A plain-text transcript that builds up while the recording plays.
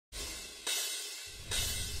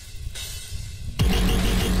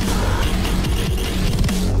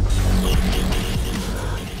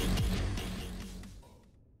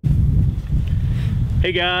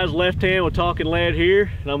Hey guys, Lefthand with Talking Lead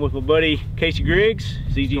here, and I'm with my buddy Casey Griggs,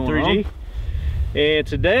 ZG3G. And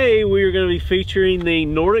today we are going to be featuring the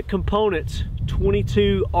Nordic Components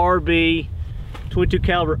 22 RB 22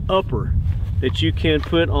 caliber upper that you can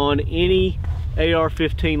put on any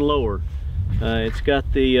AR-15 lower. It's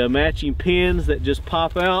got the matching pins that just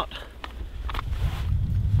pop out,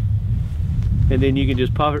 and then you can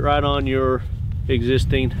just pop it right on your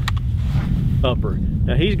existing upper.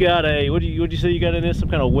 Now he's got a, what'd you say you got in this? Some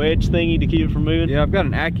kind of wedge thingy to keep it from moving? Yeah, I've got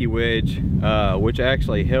an Ackie wedge, which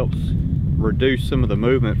actually helps reduce some of the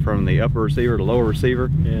movement from the upper receiver to lower receiver.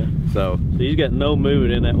 Yeah. So he's got no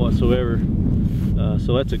movement in that whatsoever.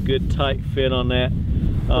 So that's a good tight fit on that.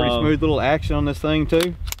 Pretty smooth little action on this thing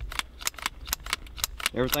too.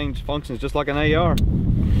 Everything functions just like an AR.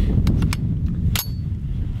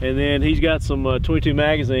 And then he's got some 22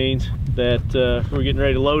 magazines that we're getting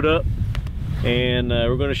ready to load up, and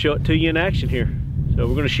we're going to show it to you in action here. So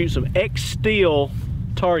we're going to shoot some Xsteel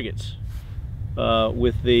targets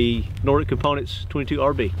with the Nordic Components 22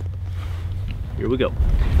 RB. Here we go.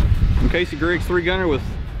 I'm Casey Griggs, 3-gunner with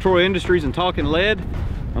Troy Industries and Talking Lead.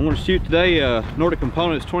 I'm going to shoot today Nordic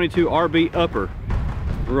Components 22 RB upper.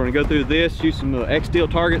 We're going to go through this, shoot some Xsteel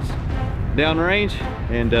targets downrange,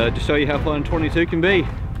 and just show you how fun 22 can be.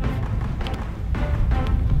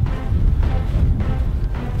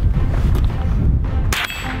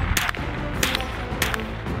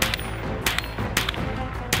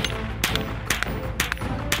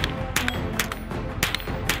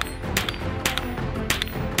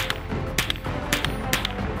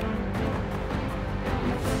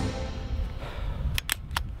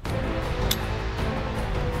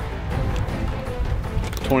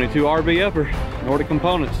 .22 RB upper, Nordic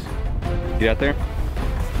Components. Get out there.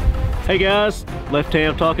 Hey guys,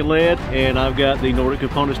 Lefthand Talking Lead, and I've got the Nordic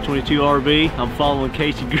Components 22 RB. I'm following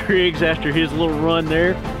Casey Griggs after his little run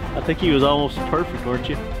there. I think he was almost perfect, weren't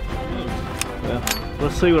you? Well,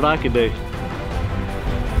 let's see what I can do.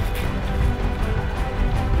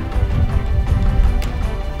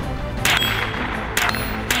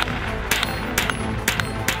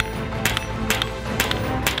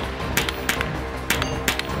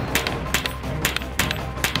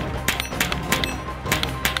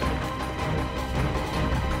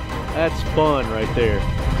 That's fun right there.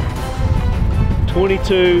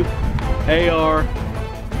 22 AR,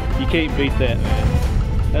 you can't beat that,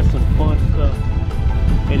 man. That's some fun stuff.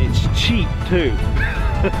 And it's cheap too.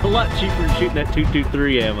 A lot cheaper than shooting that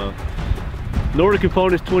 223 ammo. Nordic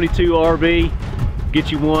Components 22 RB,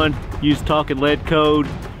 get you one. Use Talking Lead code,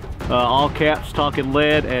 all caps Talking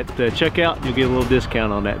Lead at checkout. You'll get a little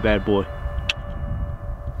discount on that bad boy.